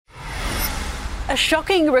A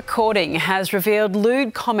shocking recording has revealed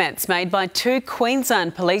lewd comments made by two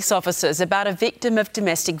Queensland police officers about a victim of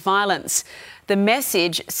domestic violence. The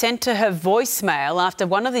message sent to her voicemail after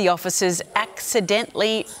one of the officers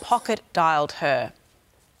accidentally pocket dialed her.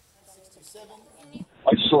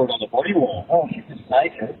 I saw it on the body wall. Oh, she was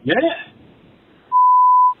naked? Yeah.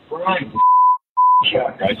 Great.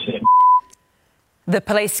 The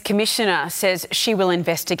police commissioner says she will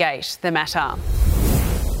investigate the matter.